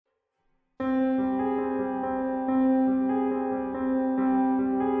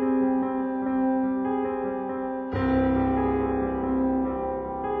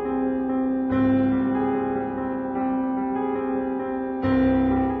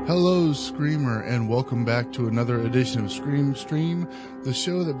Hello, Screamer, and welcome back to another edition of Scream Stream, the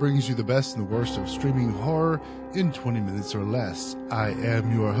show that brings you the best and the worst of streaming horror in 20 minutes or less. I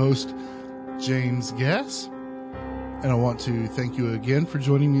am your host, James Gass, and I want to thank you again for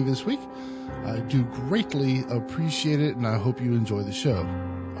joining me this week. I do greatly appreciate it, and I hope you enjoy the show.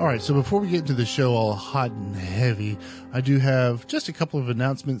 Alright, so before we get into the show all hot and heavy, I do have just a couple of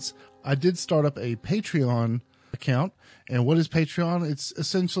announcements. I did start up a Patreon account. And what is Patreon? It's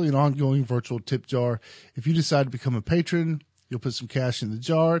essentially an ongoing virtual tip jar. If you decide to become a patron, you'll put some cash in the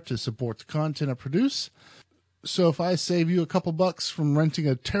jar to support the content I produce. So if I save you a couple bucks from renting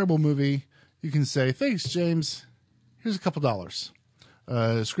a terrible movie, you can say, thanks, James. Here's a couple dollars.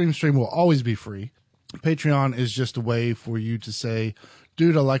 Scream Stream will always be free. Patreon is just a way for you to say,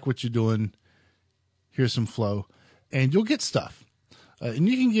 dude, I like what you're doing. Here's some flow. And you'll get stuff. And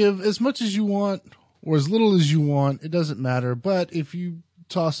you can give as much as you want or as little as you want. It doesn't matter. But if you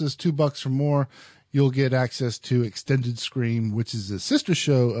toss us $2 or more, you'll get access to Extended Scream, which is a sister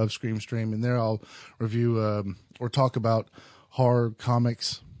show of Scream Stream. And there I'll review or talk about horror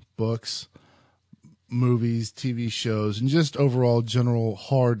comics, books, movies, TV shows, and just overall general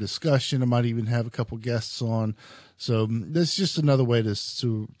horror discussion. I might even have a couple guests on. So that's just another way to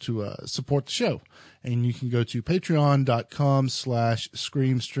support the show. And you can go to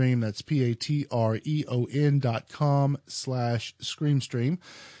patreon.com/screamstream. That's patreon.com/screamstream.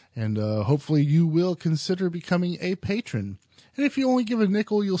 And hopefully you will consider becoming a patron. And if you only give a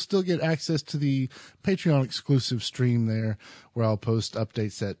nickel, you'll still get access to the Patreon exclusive stream there, where I'll post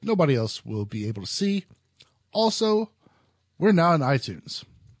updates that nobody else will be able to see. Also, we're now in iTunes.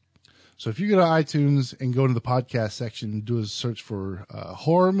 So if you go to iTunes and go to the podcast section and do a search for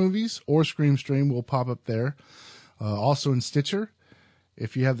horror movies or Scream Stream, we'll pop up there. Also in Stitcher.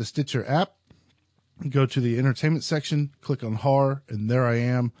 If you have the Stitcher app, go to the entertainment section, click on horror, and there I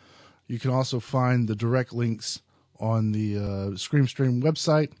am. You can also find the direct links on the Scream Stream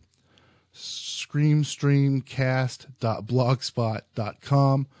website,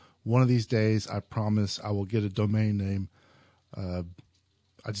 screamstreamcast.blogspot.com. One of these days, I promise I will get a domain name.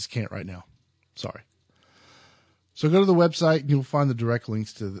 I just can't right now. Sorry. So go to the website and you'll find the direct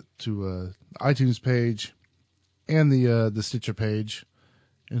links to the iTunes page and the Stitcher page,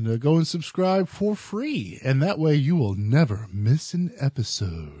 and go and subscribe for free. And that way you will never miss an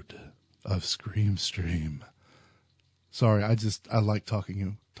episode of Scream Stream. Sorry, I like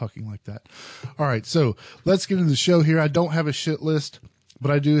talking like that. All right, so let's get into the show here. I don't have a shit list, but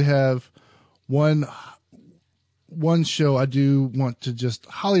I do have one show I do want to just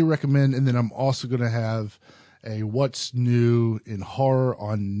highly recommend, and then I'm also going to have a what's new in horror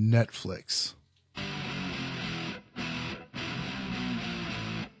on Netflix.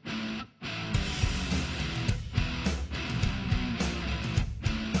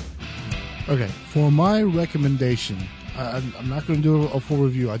 Okay, for my recommendation, I'm not going to do a full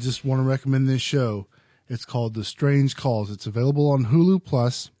review. I just want to recommend this show. It's called The Strange Calls. It's available on Hulu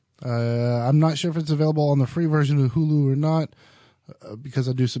Plus. I'm not sure if it's available on the free version of Hulu or not, because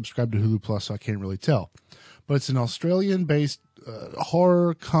I do subscribe to Hulu Plus, so I can't really tell. But it's an Australian-based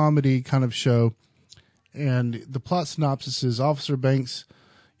horror comedy kind of show, and the plot synopsis is Officer Banks,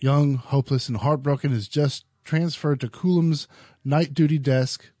 young, hopeless, and heartbroken, is just transferred to Coolum's night duty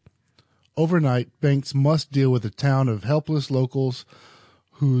desk. Overnight, Banks must deal with a town of helpless locals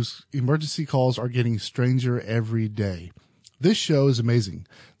whose emergency calls are getting stranger every day. This show is amazing.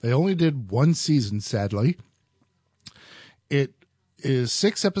 They only did one season, sadly. It is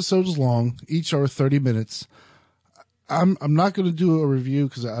 6 episodes long. Each are 30 minutes. I'm not going to do a review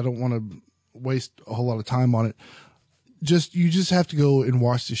because I don't want to waste a whole lot of time on it. You just have to go and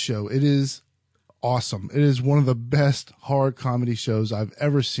watch the show. It is awesome. It is one of the best horror comedy shows I've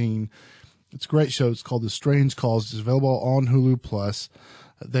ever seen. It's a great show. It's called The Strange Calls. It's available on Hulu Plus.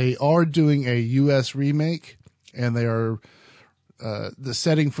 They are doing a U.S. remake, and they are the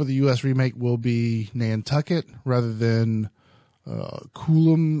setting for the U.S. remake will be Nantucket rather than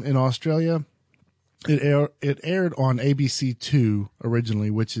Coolum in Australia. It aired on ABC2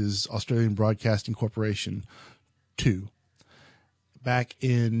 originally, which is Australian Broadcasting Corporation 2, back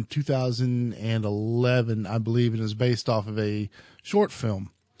in 2011, I believe, and is based off of a short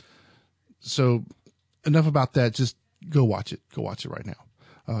film. So enough about that. Just go watch it. Go watch it right now.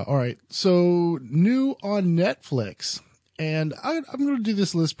 All right. So new on Netflix. And I'm going to do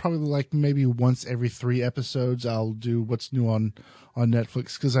this list probably like maybe once every 3 episodes. I'll do what's new on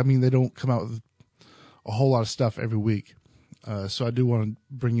Netflix, because, I mean, they don't come out with a whole lot of stuff every week. So I do want to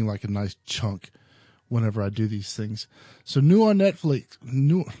bring you like a nice chunk whenever I do these things. So new on Netflix.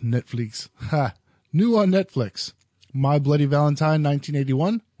 My Bloody Valentine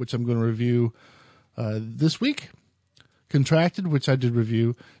 1981, which I'm going to review this week. Contracted, which I did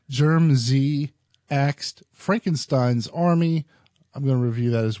review. Germ Z, Axed, Frankenstein's Army. I'm going to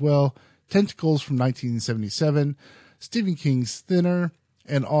review that as well. Tentacles from 1977. Stephen King's Thinner.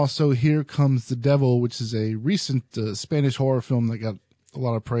 And also Here Comes the Devil, which is a recent Spanish horror film that got a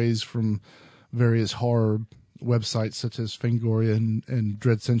lot of praise from various horror websites such as Fangoria and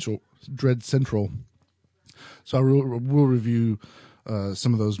Dread Central. So I will review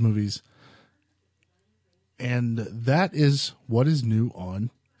some of those movies. And that is what is new on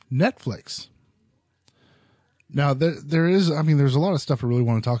Netflix. Now, there's a lot of stuff I really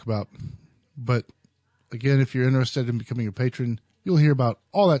want to talk about. But again, if you're interested in becoming a patron, you'll hear about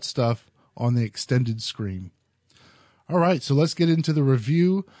all that stuff on the extended screen. All right, so let's get into the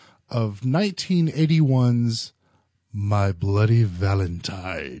review of 1981's My Bloody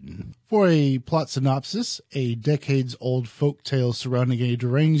Valentine. For a plot synopsis, a decades-old folktale surrounding a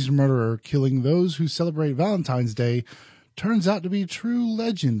deranged murderer killing those who celebrate Valentine's Day turns out to be true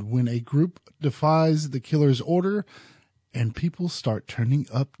legend when a group defies the killer's order and people start turning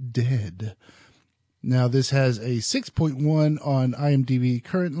up dead. Now, this has a 6.1 on IMDb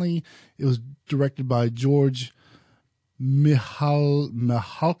currently. It was directed by George Mihalka.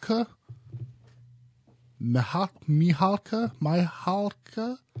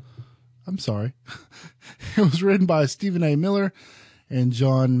 I'm sorry. It was written by Stephen A. Miller and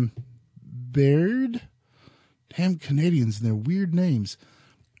John Baird. Damn Canadians and their weird names.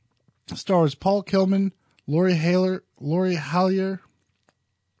 Stars Paul Kelman, Laurie Hallier,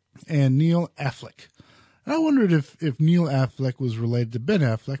 and Neil Affleck. And I wondered if Neil Affleck was related to Ben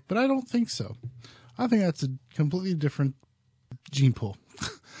Affleck, but I don't think so. I think that's a completely different gene pool.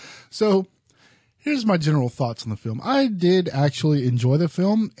 So, here's my general thoughts on the film. I did actually enjoy the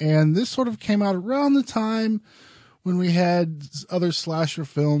film, and this sort of came out around the time when we had other slasher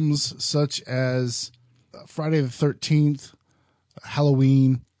films such as Friday the 13th,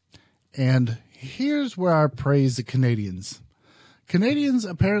 Halloween, and here's where I praise the Canadians. Canadians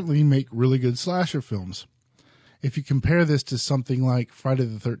apparently make really good slasher films. If you compare this to something like Friday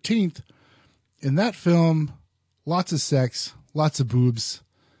the 13th, in that film, lots of sex, lots of boobs,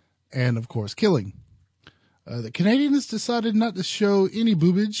 and of course, killing. The Canadians decided not to show any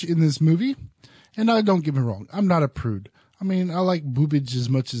boobage in this movie. And don't get me wrong, I'm not a prude. I mean, I like boobage as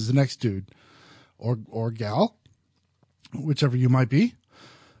much as the next dude or gal, whichever you might be.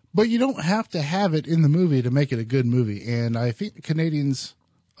 But you don't have to have it in the movie to make it a good movie. And I think the Canadians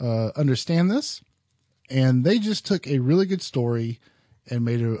understand this. And they just took a really good story and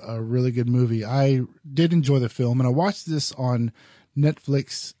made a really good movie. I did enjoy the film, and I watched this on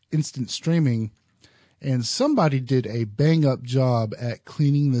Netflix instant streaming, and somebody did a bang-up job at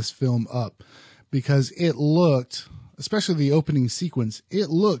cleaning this film up because it looked, especially the opening sequence, it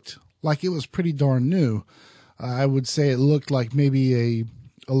looked like it was pretty darn new. I would say it looked like maybe a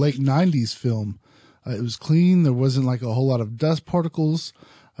late 90s film. It was clean. There wasn't like a whole lot of dust particles.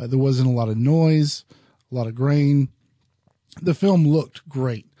 There wasn't a lot of noise, a lot of grain. The film looked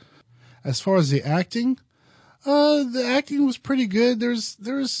great. As far as the acting was pretty good. There was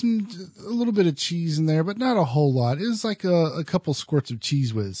a little bit of cheese in there, but not a whole lot. It was like a couple squirts of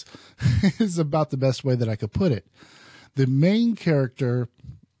Cheez Whiz. It's about the best way that I could put it. The main character,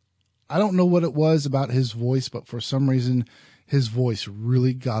 I don't know what it was about his voice, but for some reason, his voice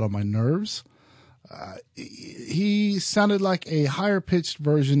really got on my nerves. He sounded like a higher pitched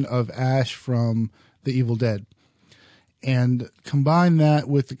version of Ash from The Evil Dead. And combine that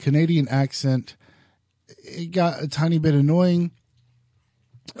with the Canadian accent, it got a tiny bit annoying,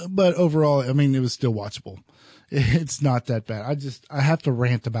 but overall, I mean, it was still watchable. It's not that bad. I have to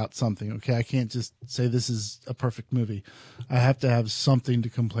rant about something. Okay. I can't just say this is a perfect movie. I have to have something to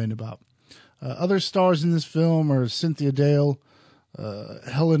complain about. Other stars in this film are Cynthia Dale,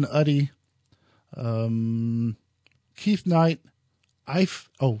 Helen Uddy, Keith Knight, Alf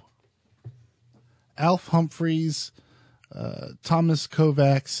Humphreys, Thomas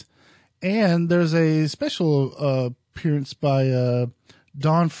Kovacs, and there's a special appearance by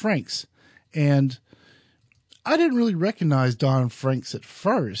Don Franks. And I didn't really recognize Don Franks at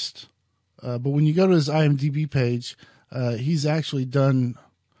first, but when you go to his IMDb page, he's actually done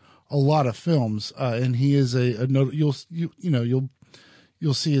a lot of films, and he is you'll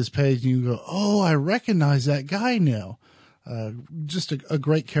see his page and you go, oh, I recognize that guy now. Just a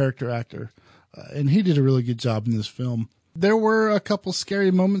great character actor, and he did a really good job in this film. There were a couple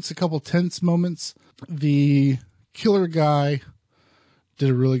scary moments, a couple tense moments. The killer guy did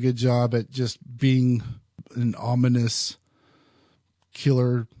a really good job at just being an ominous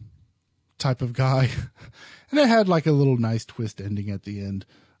killer type of guy. And it had like a little nice twist ending at the end.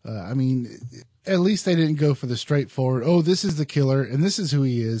 I mean, at least they didn't go for the straightforward, oh, this is the killer and this is who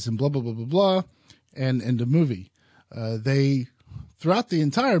he is and blah, blah, blah, blah, blah, and end of movie. Throughout the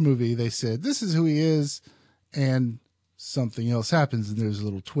entire movie, they said, this is who he is, and something else happens and there's a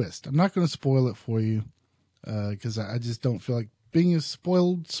little twist. I'm not going to spoil it for you, because I just don't feel like being a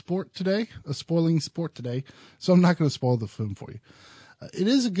spoiling sport today. So I'm not going to spoil the film for you. It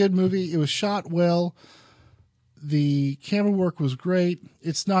is a good movie. It was shot well. The camera work was great.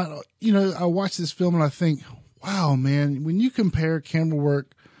 It's not, I watch this film and I think, wow, man, when you compare camera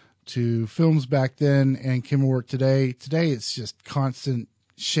work to films back then and camera work today it's just constant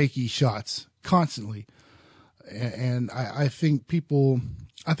shaky shots, constantly. And I think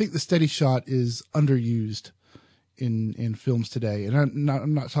the steady shot is underused in films today. And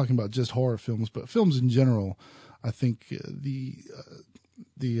I'm not talking about just horror films, but films in general. I think the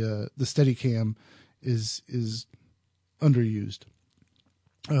Steadicam is underused.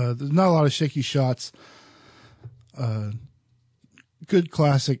 There's not a lot of shaky shots. Good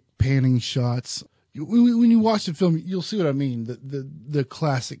classic panning shots. When you watch the film, you'll see what I mean. The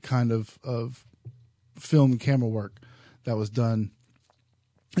classic kind of film camera work that was done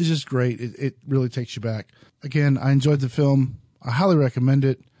is just great. It really takes you back. Again, I enjoyed the film. I highly recommend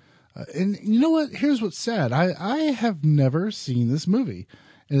it. And you know what? Here's what's sad. I have never seen this movie.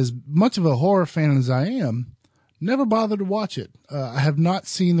 And as much of a horror fan as I am, never bothered to watch it. I have not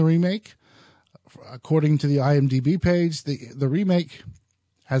seen the remake. According to the IMDb page, the remake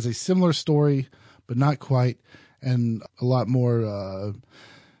has a similar story, but not quite, and a lot more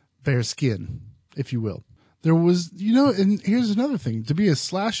bare skin, if you will. There was, and here's another thing. To be a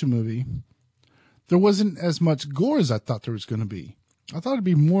slasher movie, there wasn't as much gore as I thought there was going to be. I thought it'd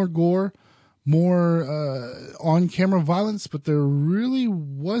be more gore, more on-camera violence, but there really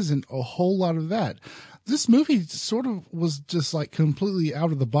wasn't a whole lot of that. This movie sort of was just like completely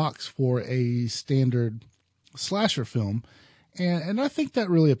out of the box for a standard slasher film. And I think that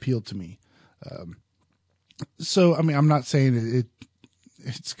really appealed to me. So, I mean, I'm not saying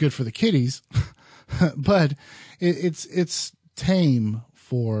it's good for the kiddies, but it's tame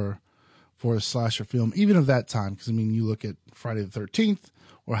for a slasher film, even of that time. Because, I mean, you look at Friday the 13th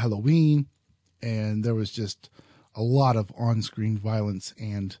or Halloween, and there was just a lot of on-screen violence,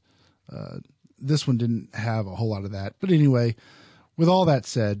 and this one didn't have a whole lot of that. But anyway, with all that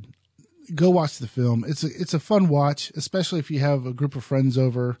said, go watch the film. It's a fun watch, especially if you have a group of friends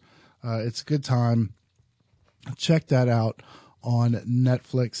over. It's a good time. Check that out on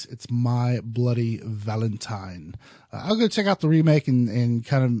Netflix. It's My Bloody Valentine. I'll go check out the remake and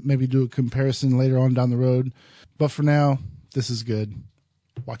kind of maybe do a comparison later on down the road. But for now, this is good.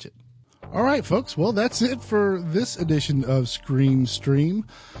 Watch it. All right, folks. Well, that's it for this edition of Scream Stream.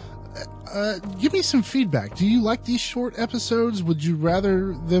 Give me some feedback. Do you like these short episodes? Would you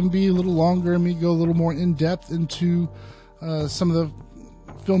rather them be a little longer and me go a little more in depth into some of the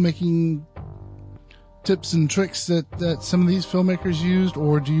filmmaking tips and tricks that some of these filmmakers used,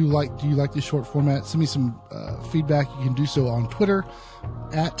 or do you like the short format? Send me some feedback. You can do so on Twitter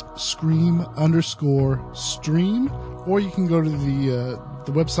at @Scream_stream, or you can go to the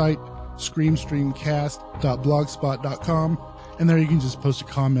website screamstreamcast.blogspot.com, and there you can just post a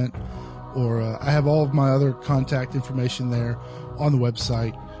comment, or I have all of my other contact information there on the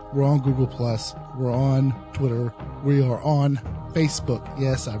website. We're on Google+, we're on Twitter, we are on Facebook.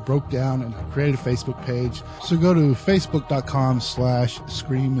 Yes, I broke down and I created a Facebook page. So go to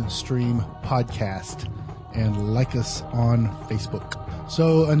facebook.com/ScreamStreamPodcast and like us on Facebook.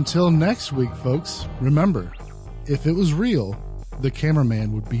 So until next week, folks, remember, if it was real, the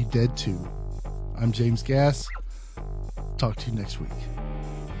cameraman would be dead too. I'm James Gass. Talk to you next week.